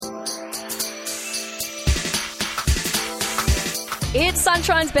It's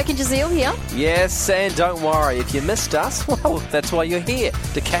Sunshine's Beck and Jazeel here. Yes, and don't worry, if you missed us, well, that's why you're here,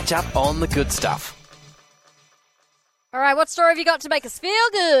 to catch up on the good stuff. All right, what story have you got to make us feel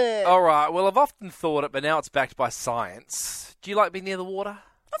good? All right, well, I've often thought it, but now it's backed by science. Do you like being near the water?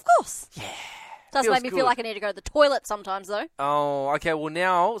 Of course. Yeah. Does Feels make me good. feel like I need to go to the toilet sometimes, though. Oh, okay. Well,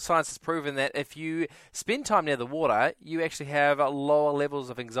 now science has proven that if you spend time near the water, you actually have lower levels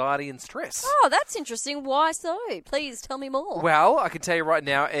of anxiety and stress. Oh, that's interesting. Why so? Please tell me more. Well, I can tell you right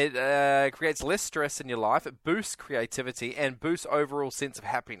now, it creates less stress in your life. It boosts creativity and boosts overall sense of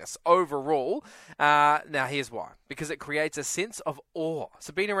happiness. Overall, now here's why. Because it creates a sense of awe.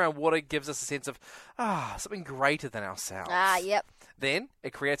 So being around water gives us a sense of, something greater than ourselves. Yep. Then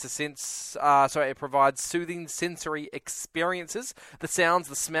it creates a sense, it provides soothing sensory experiences. The sounds,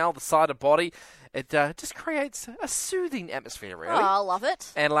 the smell, the sight of body. It just creates a soothing atmosphere, really. Oh, I love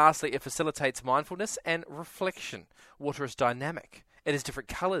it. And lastly, it facilitates mindfulness and reflection. Water is dynamic. It has different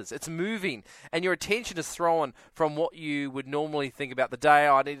colours. It's moving. And your attention is thrown from what you would normally think about the day.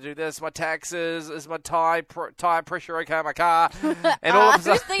 Oh, I need to do this. My taxes. Is my tire pressure okay? My car. And all of a Who's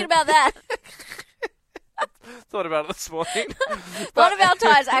sudden, thinking about that? thought about it this morning. One of our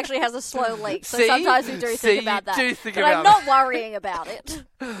tyres actually has a slow leak, so See? sometimes we do think about that. You do think but about I'm not worrying about it.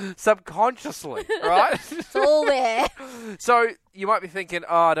 subconsciously, right? It's all there. So you might be thinking,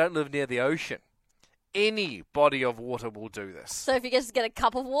 I don't live near the ocean. Any body of water will do this. So if you just get a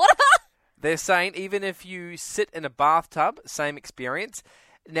cup of water... They're saying even if you sit in a bathtub, same experience.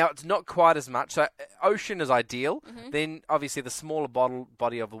 Now, it's not quite as much. So ocean is ideal. Mm-hmm. Then, obviously, the smaller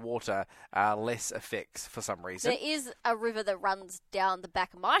body of the water, less effects for some reason. There is a river that runs down the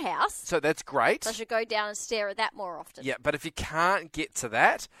back of my house. So that's great. So I should go down and stare at that more often. Yeah, but if you can't get to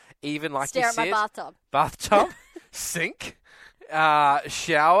that, even like stare you at said... my bathtub. Sink,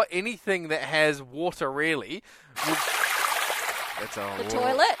 shower, anything that has water, really. That's all. The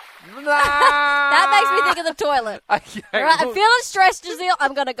toilet? Nah. That makes me think of the toilet. Okay, All right, I'm feeling stressed, Jazeel.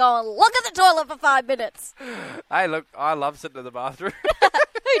 I'm going to go and look at the toilet for 5 minutes. Hey, look, I love sitting in the bathroom.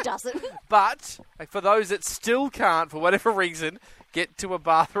 Who doesn't? But for those that still can't, for whatever reason, get to a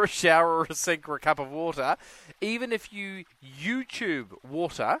bath or a shower or a sink or a cup of water, even if you YouTube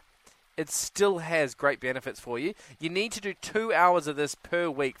water, it still has great benefits for you. You need to do 2 hours of this per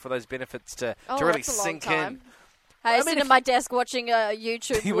week for those benefits to really that's a long sink time. in. Hey, I sit at my desk watching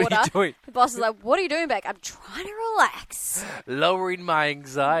YouTube What water. are you doing? The boss is like, what are you doing back? I'm trying to relax. Lowering my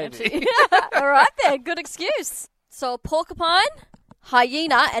anxiety. All right then, good excuse. So a porcupine,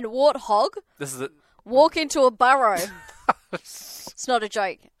 hyena and warthog This is it. walk into a burrow. It's not a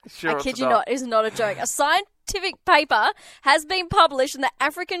joke. Sure, I kid it's you not. It's not a joke. A scientific paper has been published in the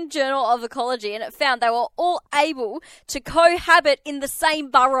African Journal of Ecology, and it found they were all able to cohabit in the same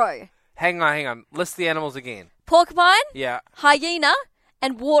burrow. Hang on. List the animals again. Porcupine, Yeah. hyena,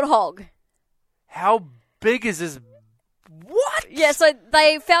 and warthog. How big is this? What? Yeah, so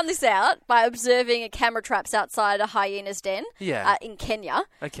they found this out by observing camera traps outside a hyena's den in Kenya.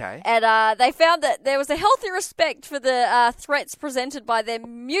 Okay. And they found that there was a healthy respect for the threats presented by their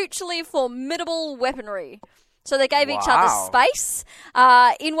mutually formidable weaponry. So they gave each other space.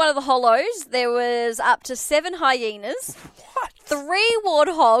 In one of the hollows, there was up to 7 hyenas, 3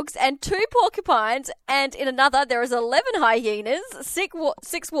 warthogs, and 2 porcupines. And in another, there was 11 hyenas, 6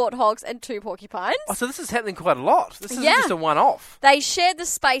 warthogs, and 2 porcupines. Oh, so this is happening quite a lot. This isn't Yeah. just a one-off. They shared the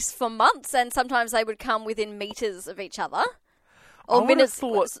space for months, and sometimes they would come within metres of each other. I would have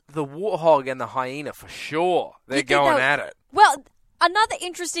thought the warthog and the hyena for sure. They're going at it. Well, another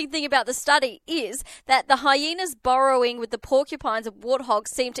interesting thing about the study is that the hyenas burrowing with the porcupines and warthogs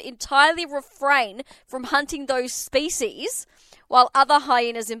seem to entirely refrain from hunting those species, while other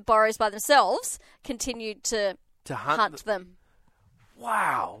hyenas in burrows by themselves continued to hunt them.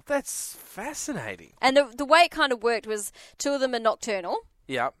 Wow, that's fascinating. And the way it kind of worked was 2 of them are nocturnal,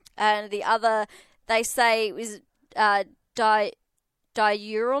 Yeah. and the other, they say, is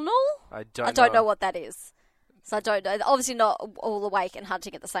diurnal? I don't know what that is. So I don't know. They're obviously not all awake and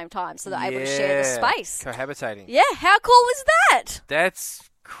hunting at the same time, so they're able to share the space. Cohabitating. Yeah, how cool is that? That's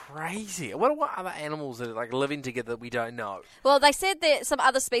crazy. What other animals that are living together that we don't know? Well, they said that some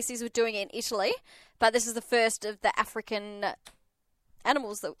other species were doing it in Italy, but this is the first of the African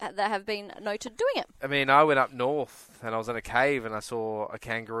animals that have been noted doing it. I mean, I went up north and I was in a cave and I saw a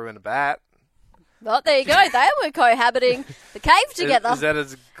kangaroo and a bat. Well, there you go. They were cohabiting the cave together. Is that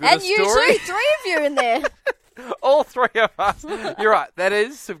as good and a you story? too, 3 of you in there. All 3 of us. You're right. That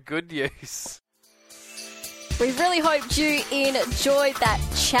is some good news. We really hoped you enjoyed that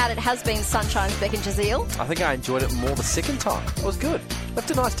chat. It has been Sunshine's Beck and Jazeel. I think I enjoyed it more the second time. It was good.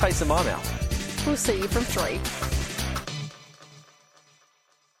 Left a nice taste in my mouth. We'll see you from 3.